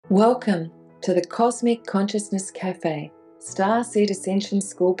Welcome to the Cosmic Consciousness Cafe, Starseed Ascension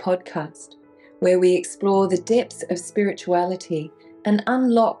School podcast, where we explore the depths of spirituality and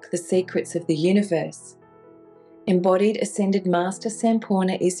unlock the secrets of the universe. Embodied Ascended Master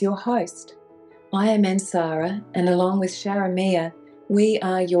Sampoorna is your host. I am AnSaRA, and along with Sharamia, we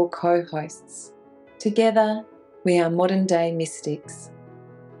are your co-hosts. Together, we are modern-day mystics.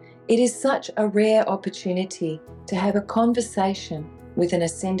 It is such a rare opportunity to have a conversation with an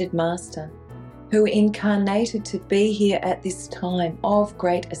Ascended Master who incarnated to be here at this time of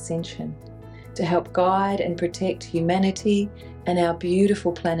great ascension to help guide and protect humanity and our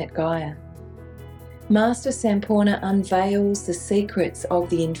beautiful planet Gaia. Master Sampoorna unveils the secrets of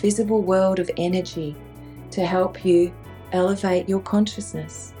the invisible world of energy to help you elevate your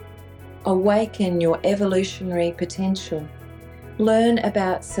consciousness, awaken your evolutionary potential, learn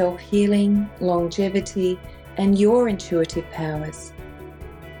about self-healing, longevity, and your intuitive powers.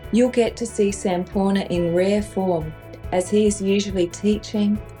 You'll get to see Sampoorna in rare form, as he is usually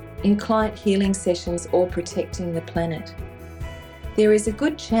teaching, in client healing sessions, or protecting the planet. There is a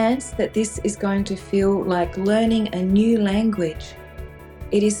good chance that this is going to feel like learning a new language.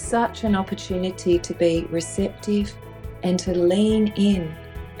 It is such an opportunity to be receptive and to lean in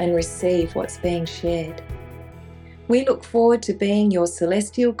and receive what's being shared. We look forward to being your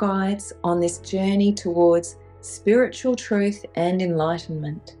celestial guides on this journey towards spiritual truth and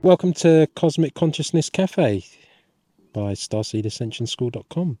enlightenment. Welcome to Cosmic Consciousness Cafe by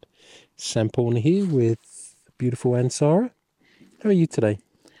StarseedAscensionSchool.com. Sampoorna here with beautiful AnSaRA. How are you today?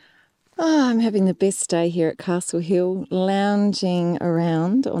 Oh, I'm having the best day here at Castle Hill, lounging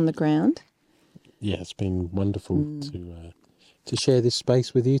around on the ground. Yeah, it's been wonderful to share this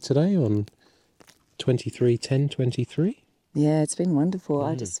space with you today on 23/10/23. Yeah, it's been wonderful.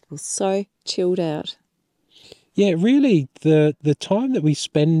 I just feel so chilled out. Yeah, really, the time that we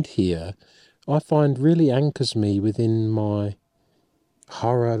spend here, I find really anchors me within my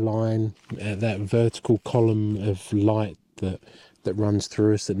hara line, that vertical column of light that runs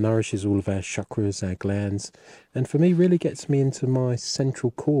through us, that nourishes all of our chakras, our glands, and for me really gets me into my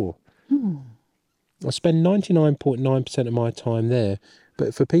central core. I spend 99.9% of my time there,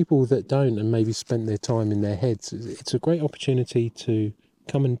 but for people that don't and maybe spent their time in their heads, it's a great opportunity to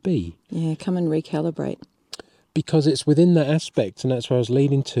come and be. Yeah, come and recalibrate. Because it's within that aspect, and that's where I was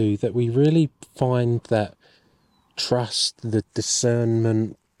leading to, that we really find that trust, the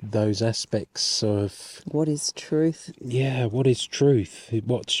discernment, those aspects of... What is truth? Yeah, what is truth?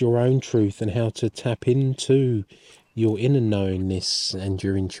 What's your own truth, and how to tap into your inner knowingness and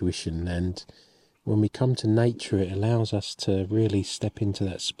your intuition. And when we come to nature, it allows us to really step into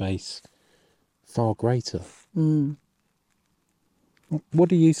that space far greater. What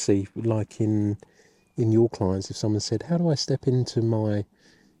do you see, like in your clients, if someone said, how do I step into my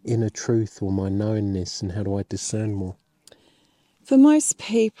inner truth or my knowingness, and how do I discern more? For most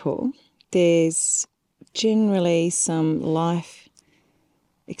people, there's generally some life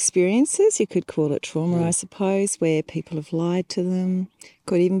experiences, you could call it trauma, I suppose, where people have lied to them,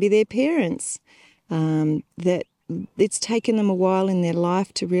 could even be their parents, that it's taken them a while in their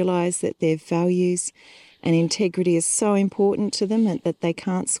life to realise that their values and integrity is so important to them and that they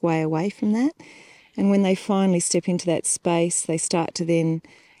can't sway away from that. And when they finally step into that space, they start to then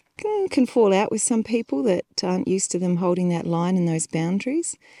can fall out with some people that aren't used to them holding that line and those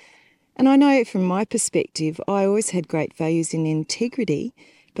boundaries. And I know from my perspective, I always had great values in integrity,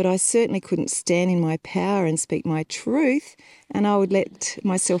 but I certainly couldn't stand in my power and speak my truth, and I would let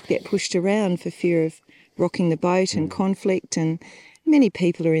myself get pushed around for fear of rocking the boat and conflict. And many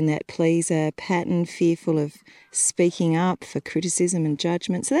people are in that pleaser pattern, fearful of speaking up for criticism and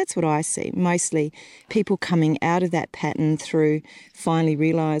judgment. So that's what I see, mostly people coming out of that pattern through finally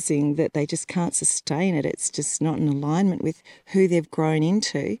realising that they just can't sustain it. It's just not in alignment with who they've grown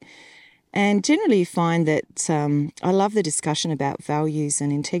into. And generally you find that I love the discussion about values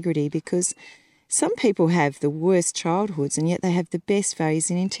and integrity, because some people have the worst childhoods and yet they have the best values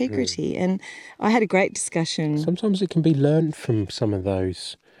in integrity. And I had a great discussion. Sometimes it can be learned from some of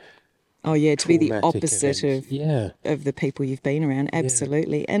those. Oh yeah, to be the opposite of the people you've been around,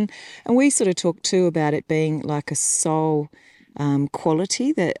 absolutely. Yeah. And we sort of talk too about it being like a soul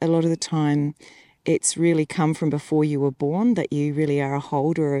quality, that a lot of the time it's really come from before you were born, that you really are a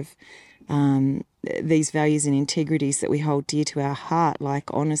holder of these values and integrities that we hold dear to our heart, like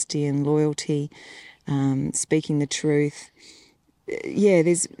honesty and loyalty, speaking the truth. Yeah,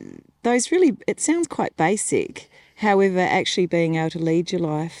 there's those really, it sounds quite basic. However, actually being able to lead your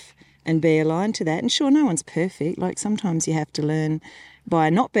life and be aligned to that. And sure, no one's perfect. Like sometimes you have to learn by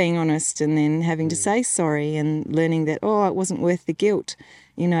not being honest and then having to say sorry and learning that, oh, it wasn't worth the guilt,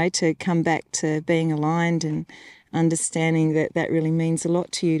 to come back to being aligned and understanding that that really means a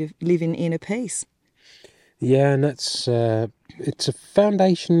lot to you to live in inner peace. Yeah, and that's it's a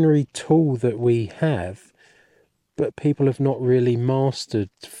foundationary tool that we have, but people have not really mastered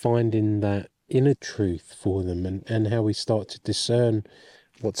finding that inner truth for them, and how we start to discern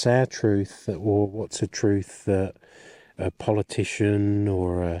what's our truth or what's a truth that a politician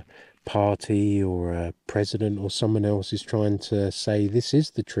or a party or a president or someone else is trying to say this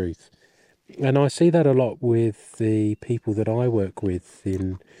is the truth. And I see that a lot with the people that I work with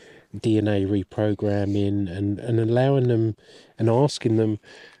in DNA reprogramming, and allowing them and asking them,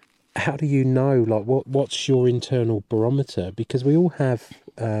 how do you know, like what's your internal barometer? Because we all have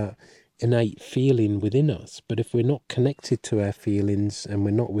innate feeling within us, but if we're not connected to our feelings and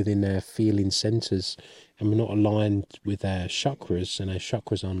we're not within our feeling centers and we're not aligned with our chakras and our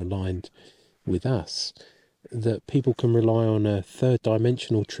chakras aren't aligned with us, that people can rely on a third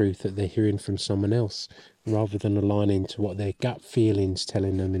dimensional truth that they're hearing from someone else rather than aligning to what their gut feelings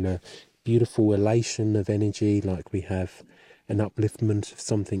telling them in a beautiful elation of energy, like we have an upliftment of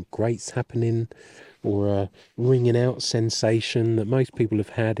something great's happening, or a wringing out sensation that most people have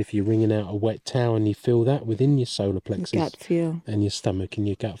had. If you're wringing out a wet towel and you feel that within your solar plexus, Gut feel, and your stomach and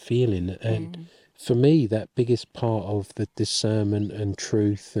your gut feeling. And for me, that biggest part of the discernment and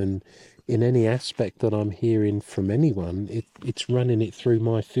truth, and in any aspect that I'm hearing from anyone, it's running it through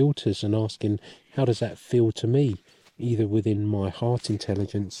my filters and asking, how does that feel to me, either within my heart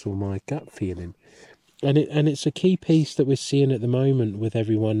intelligence or my gut feeling? And it's a key piece that we're seeing at the moment with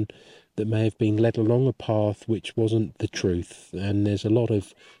everyone that may have been led along a path which wasn't the truth. And there's a lot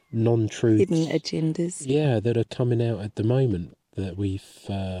of non-truths, hidden agendas, that are coming out at the moment that we've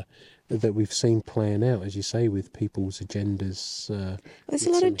seen playing out, as you say, with people's agendas. There's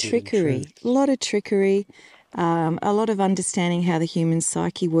a lot of trickery, a lot of understanding how the human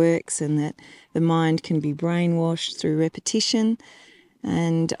psyche works, and that the mind can be brainwashed through repetition.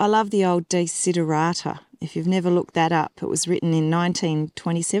 And I love the old Desiderata. If you've never looked that up, it was written in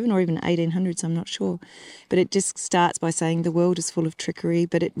 1927 or even 1800s, I'm not sure. But it just starts by saying the world is full of trickery,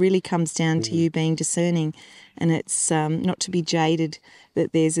 but it really comes down to you being discerning. And it's not to be jaded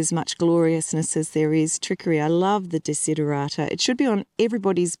that there's as much gloriousness as there is trickery. I love the Desiderata. It should be on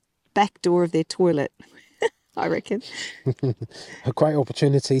everybody's back door of their toilet, I reckon. A great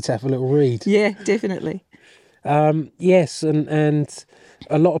opportunity to have a little read. Yeah, definitely. Yes, and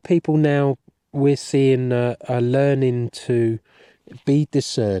a lot of people now we're seeing are learning to be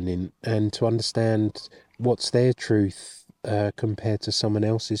discerning and to understand what's their truth compared to someone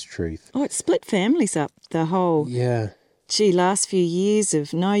else's truth. Oh, it split families up, the whole... Yeah. Last few years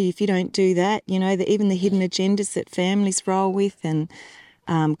of, no, if you don't do that, even the hidden agendas that families roll with, and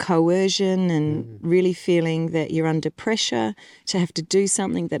coercion, and really feeling that you're under pressure to have to do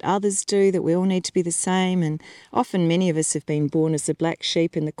something that others do, that we all need to be the same. And often many of us have been born as the black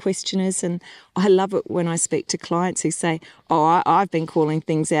sheep and the questioners. And I love it when I speak to clients who say, oh, I've been calling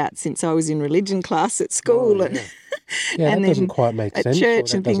things out since I was in religion class at school. Oh, yeah. Yeah, and that doesn't quite make at sense.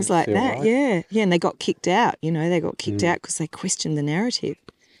 Church and things like that. Right. Yeah, and they got kicked out. They got kicked out because they questioned the narrative.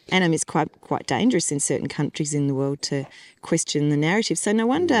 And it's quite dangerous in certain countries in the world to question the narrative. So no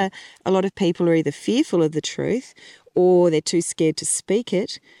wonder a lot of people are either fearful of the truth, or they're too scared to speak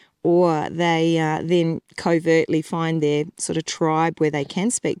it, or they then covertly find their sort of tribe where they can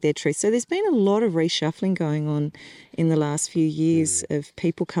speak their truth. So there's been a lot of reshuffling going on in the last few years of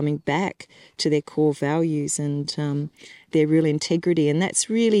people coming back to their core values and their real integrity. And that's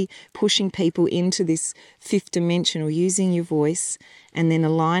really pushing people into this fifth dimension, or using your voice and then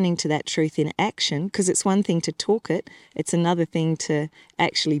aligning to that truth in action, because it's one thing to talk it, it's another thing to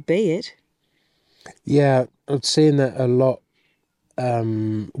actually be it. Yeah, I'm seeing that a lot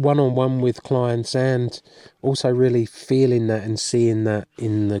one-on-one with clients, and also really feeling that and seeing that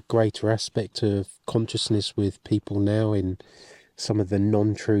in the greater aspect of consciousness with people now, in some of the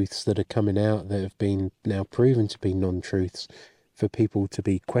non-truths that are coming out that have been now proven to be non-truths, for people to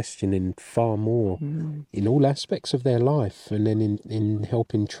be questioning far more in all aspects of their life, and then in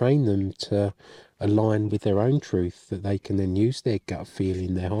helping train them to align with their own truth, that they can then use their gut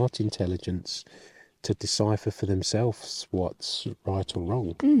feeling, their heart intelligence, to decipher for themselves what's right or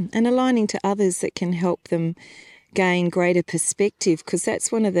wrong. And aligning to others that can help them gain greater perspective, because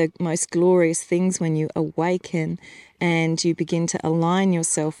that's one of the most glorious things when you awaken and you begin to align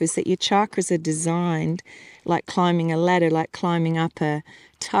yourself, is that your chakras are designed like climbing a ladder, like climbing up a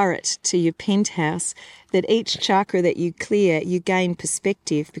turret to your penthouse, that each chakra that you clear, you gain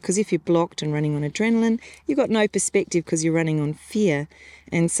perspective, because if you're blocked and running on adrenaline, you've got no perspective because you're running on fear.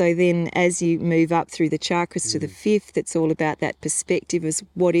 And so then as you move up through the chakras to the fifth, it's all about that perspective as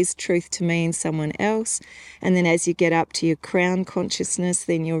what is truth to me and someone else. And then as you get up to your crown consciousness,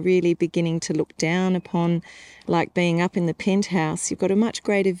 then you're really beginning to look down upon, like being up in the penthouse. You've got a much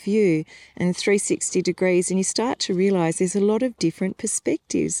greater view and 360 degrees, and you start to realise there's a lot of different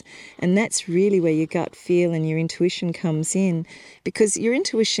perspectives. And that's really where your gut feel and your intuition comes in, because your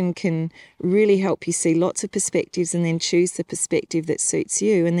intuition can really help you see lots of perspectives and then choose the perspective that suits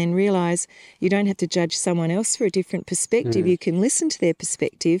you, and then realise you don't have to judge someone else for a different perspective. You can listen to their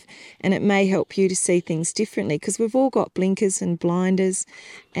perspective and it may help you to see things differently, because we've all got blinkers and blinders,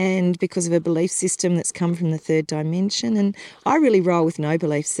 and because of a belief system that's come from the third dimension. And I really roll with no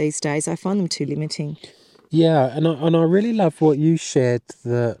beliefs these days. I find them too limiting. Yeah, and I really love what you shared,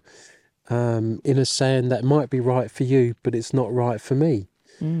 that in a saying that might be right for you, but it's not right for me.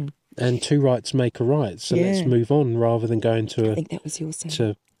 And two rights make a right. So let's move on rather than going to I think that was your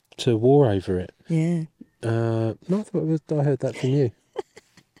saying. to war over it. Yeah. No, I heard that from you.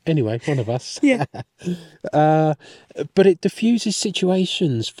 Anyway, one of us. Yeah. But it diffuses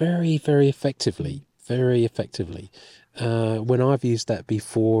situations very, very effectively. Very effectively. When I've used that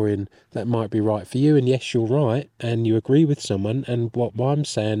before, and that might be right for you, and yes, you're right, and you agree with someone, and what I'm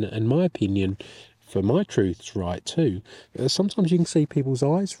saying and my opinion for my truth's right too. Sometimes you can see people's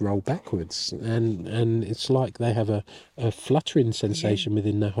eyes roll backwards, and it's like they have a fluttering sensation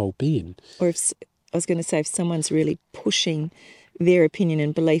within their whole being. Or if someone's really pushing their opinion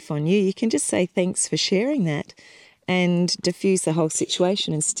and belief on you, you can just say thanks for sharing that, and diffuse the whole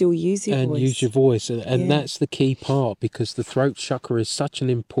situation and still use your voice. And use your voice. And that's the key part, because the throat chakra is such an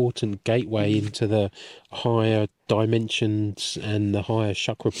important gateway into the higher dimensions and the higher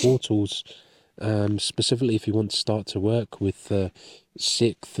chakra portals. Specifically if you want to start to work with the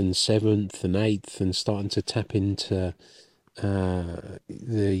 6th and 7th and 8th and starting to tap into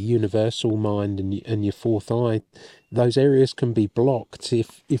the universal mind and your fourth eye, those areas can be blocked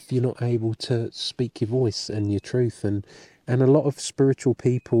if you're not able to speak your voice and your truth. And a lot of spiritual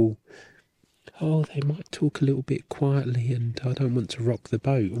people, they might talk a little bit quietly and I don't want to rock the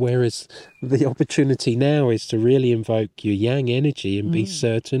boat. Whereas the opportunity now is to really invoke your yang energy and be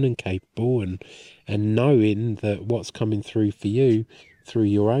certain and capable and knowing that what's coming through for you through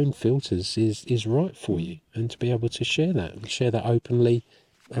your own filters is right for you, and to be able to share that openly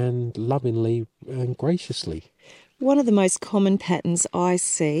and lovingly and graciously. One of the most common patterns I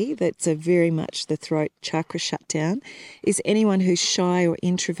see that's very much the throat chakra shutdown is anyone who's shy or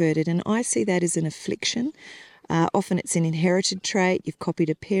introverted, and I see that as an affliction. Often it's an inherited trait, you've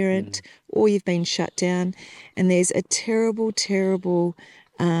copied a parent, or you've been shut down, and there's a terrible, terrible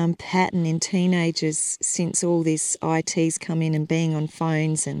pattern in teenagers since all this IT's come in and being on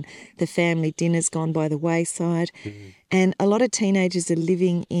phones and the family dinner's gone by the wayside. And a lot of teenagers are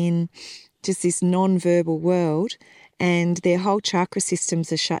living in just this non-verbal world, and their whole chakra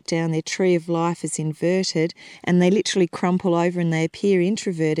systems are shut down, their tree of life is inverted, and they literally crumple over and they appear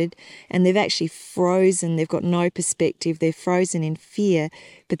introverted, and they've actually frozen, they've got no perspective, they're frozen in fear,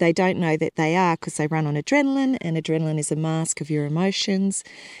 but they don't know that they are, because they run on adrenaline, and adrenaline is a mask of your emotions,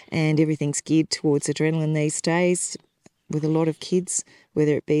 and everything's geared towards adrenaline these days with a lot of kids,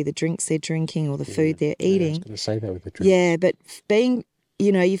 whether it be the drinks they're drinking or the food they're eating. I was going to say that with the drinks. Yeah, but being...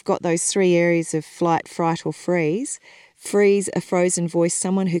 you've got those three areas of flight, fright or freeze. Freeze, a frozen voice,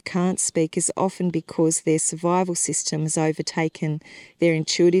 someone who can't speak, is often because their survival system has overtaken their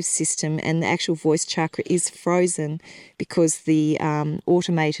intuitive system, and the actual voice chakra is frozen because the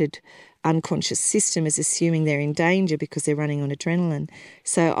automated unconscious system is assuming they're in danger because they're running on adrenaline.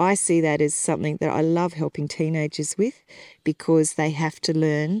 So I see that as something that I love helping teenagers with, because they have to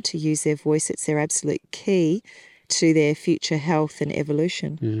learn to use their voice. It's their absolute key to their future health and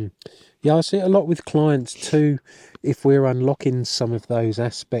evolution. Yeah, I see it a lot with clients too. If we're unlocking some of those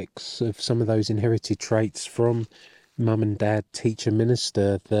aspects of some of those inherited traits from mum and dad, teacher,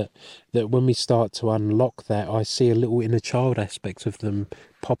 minister, that when we start to unlock that, I see a little inner child aspect of them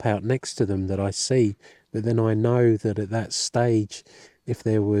pop out next to them that I see. But then I know that at that stage, if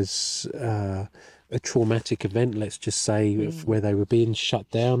there was a traumatic event, let's just say, where they were being shut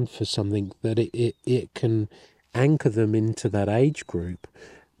down for something, that it can anchor them into that age group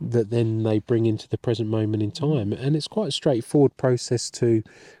that then they bring into the present moment in time. And it's quite a straightforward process to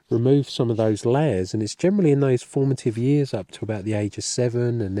remove some of those layers, and it's generally in those formative years up to about the age of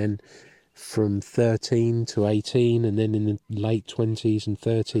 7, and then from 13 to 18, and then in the late 20s and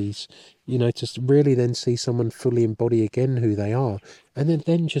 30s, you know, to really then see someone fully embody again who they are, and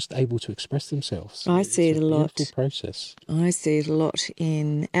then just able to express themselves. I see it a lot. Beautiful process. I see it a lot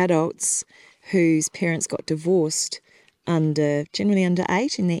in adults whose parents got divorced generally under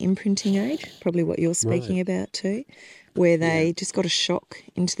 8 in their imprinting age, probably what you're speaking about too, where they just got a shock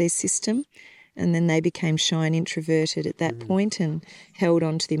into their system, and then they became shy and introverted at that point and held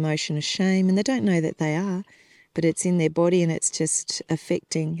on to the emotion of shame, and they don't know that they are, but it's in their body and it's just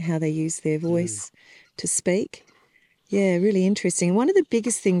affecting how they use their voice to speak. Yeah, really interesting. One of the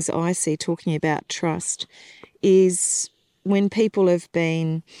biggest things I see talking about trust is when people have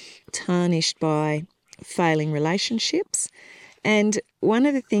been tarnished by failing relationships. And one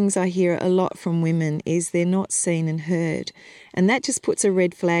of the things I hear a lot from women is they're not seen and heard. And that just puts a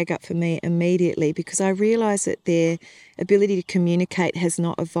red flag up for me immediately, because I realise that their ability to communicate has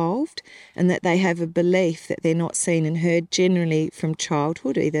not evolved, and that they have a belief that they're not seen and heard generally from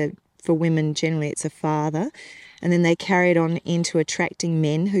childhood. Either for women, generally it's a father, and then they carry it on into attracting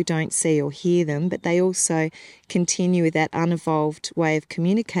men who don't see or hear them, but they also continue with that unevolved way of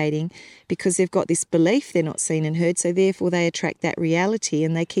communicating because they've got this belief they're not seen and heard, so therefore they attract that reality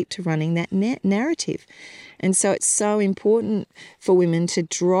and they keep to running that narrative. And so it's so important for women to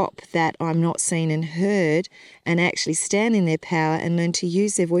drop that I'm not seen and heard and actually stand in their power and learn to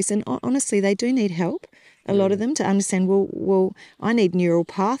use their voice. And honestly, they do need help. A lot of them to understand, well, I need new neural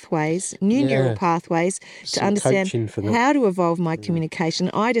pathways to understand how to evolve my communication.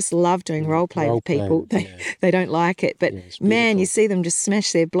 I just love doing role play with people. They don't like it, but man, you see them just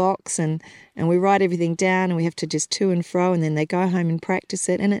smash their blocks, and we write everything down and we have to just to and fro, and then they go home and practice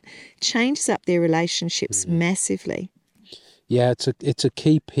it, and it changes up their relationships massively. Yeah, it's a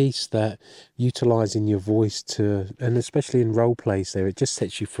key piece, that utilising your voice and especially in role plays there, it just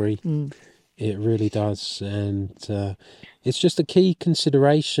sets you free. It really does, and it's just a key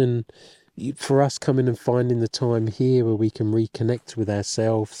consideration for us coming and finding the time here where we can reconnect with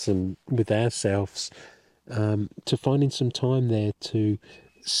ourselves to finding some time there to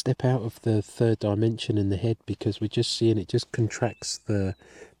step out of the third dimension in the head, because we're just seeing it just contracts the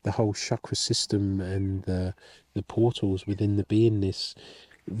whole chakra system and the portals within the beingness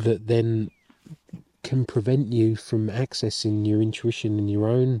that then can prevent you from accessing your intuition and your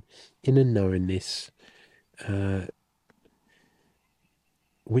own inner knowingness,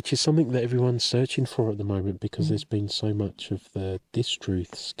 which is something that everyone's searching for at the moment, because there's been so much of the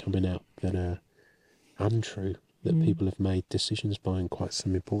distruths coming out that are untrue, that people have made decisions by, and quite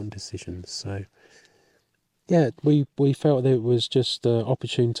some important decisions. So yeah, we felt that it was just an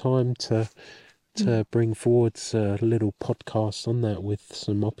opportune time to bring forward a little podcast on that, with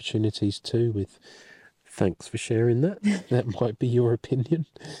some opportunities too, with thanks for sharing that. That might be your opinion,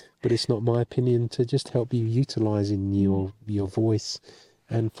 but it's not my opinion, to just help you utilising your voice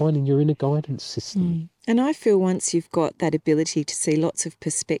and finding your inner guidance system. And I feel once you've got that ability to see lots of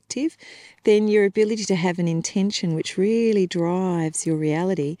perspective, then your ability to have an intention which really drives your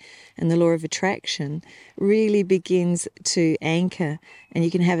reality and the law of attraction really begins to anchor, and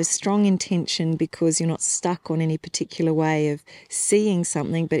you can have a strong intention because you're not stuck on any particular way of seeing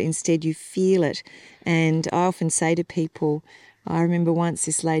something, but instead you feel it. And I often say to people, I remember once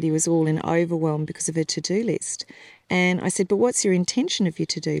this lady was all in overwhelm because of her to-do list. And I said, but what's your intention of your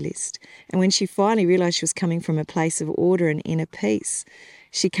to-do list? And when she finally realised she was coming from a place of order and inner peace,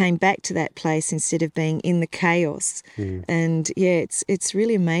 she came back to that place instead of being in the chaos. And yeah, it's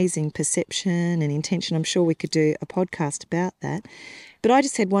really amazing, perception and intention. I'm sure we could do a podcast about that. But I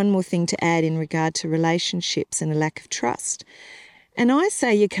just had one more thing to add in regard to relationships and a lack of trust. And I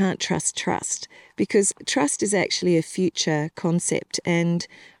say you can't trust, because trust is actually a future concept, and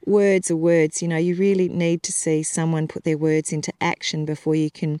words are words. You know, you really need to see someone put their words into action before you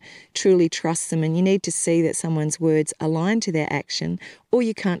can truly trust them, and you need to see that someone's words align to their action, or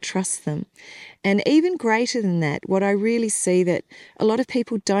you can't trust them. And even greater than that, what I really see that a lot of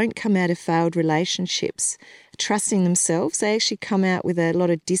people don't come out of failed relationships trusting themselves. They actually come out with a lot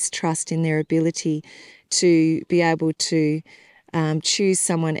of distrust in their ability to be able to choose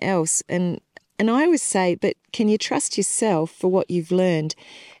someone else. And I always say, but can you trust yourself for what you've learned?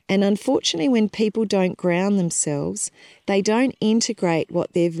 And unfortunately, when people don't ground themselves, they don't integrate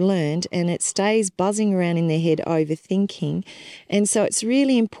what they've learned, and it stays buzzing around in their head, overthinking. And so it's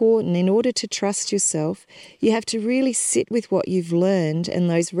really important, in order to trust yourself, you have to really sit with what you've learned, and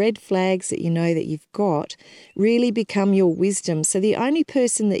those red flags that you know that you've got really become your wisdom. So the only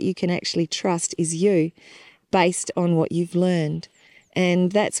person that you can actually trust is you, based on what you've learned.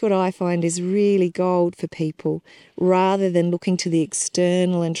 And that's what I find is really gold for people, rather than looking to the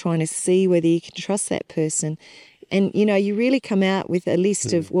external and trying to see whether you can trust that person. And, you know, you really come out with a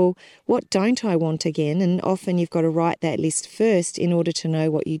list of, well, what don't I want again? And often you've got to write that list first in order to know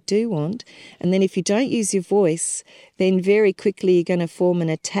what you do want. And then if you don't use your voice, then very quickly you're going to form an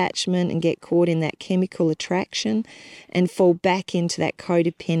attachment and get caught in that chemical attraction and fall back into that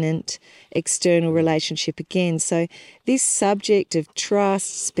codependent external relationship again. So this subject of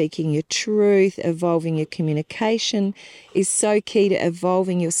trust, speaking your truth, evolving your communication is so key to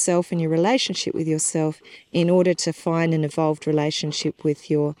evolving yourself and your relationship with yourself in order to find an evolved relationship with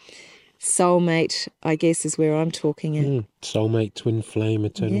your soulmate, I guess is where I'm talking at. Soulmate, twin flame,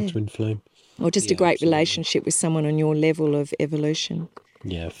 eternal twin flame. Or just a great relationship with someone on your level of evolution.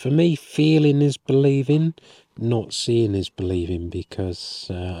 Yeah, for me, feeling is believing, not seeing is believing, because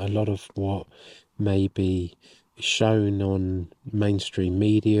a lot of what may be shown on mainstream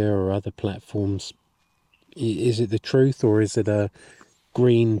media or other platforms, is it the truth, or is it a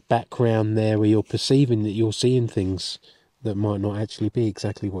green background there where you're perceiving that you're seeing things that might not actually be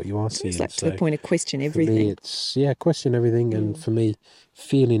exactly what you are seeing? It's like to the point of question everything. For me, it's, question everything. And for me,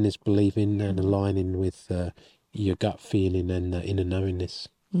 feeling is believing and aligning with your gut feeling and inner knowingness.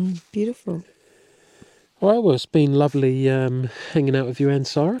 Beautiful. All right, well, it's been lovely hanging out with you,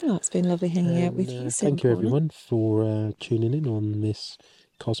 AnSaRA. Oh, it's been lovely hanging out with you, Thank you, Sampoorna. everyone, for tuning in on this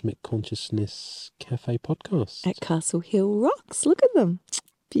Cosmic Consciousness Cafe podcast. At Castle Hill Rocks. Look at them.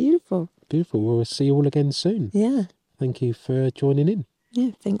 Beautiful. Beautiful. We'll see you all again soon. Yeah. Thank you for joining in.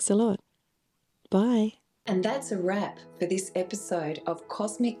 Yeah, thanks a lot. Bye. And that's a wrap for this episode of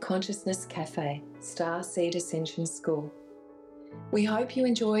Cosmic Consciousness Cafe, Starseed Ascension School. We hope you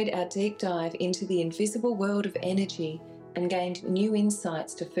enjoyed our deep dive into the invisible world of energy and gained new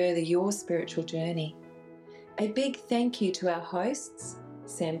insights to further your spiritual journey. A big thank you to our hosts,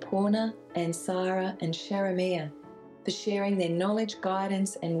 Sampoorna, AnSaRA and Sharamia, for sharing their knowledge,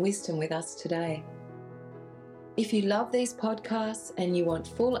 guidance and wisdom with us today. If you love these podcasts and you want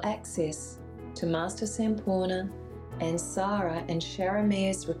full access to Master Sampoorna, AnSaRA and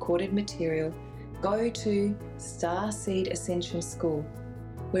Sharamia's recorded material, go to Starseed Ascension School.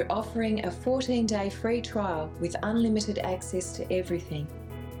 We're offering a 14-day free trial with unlimited access to everything.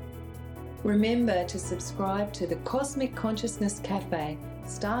 Remember to subscribe to the Cosmic Consciousness Cafe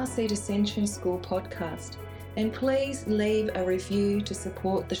Starseed Ascension School podcast, and please leave a review to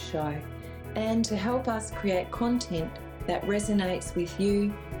support the show and to help us create content that resonates with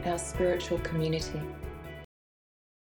you, our spiritual community.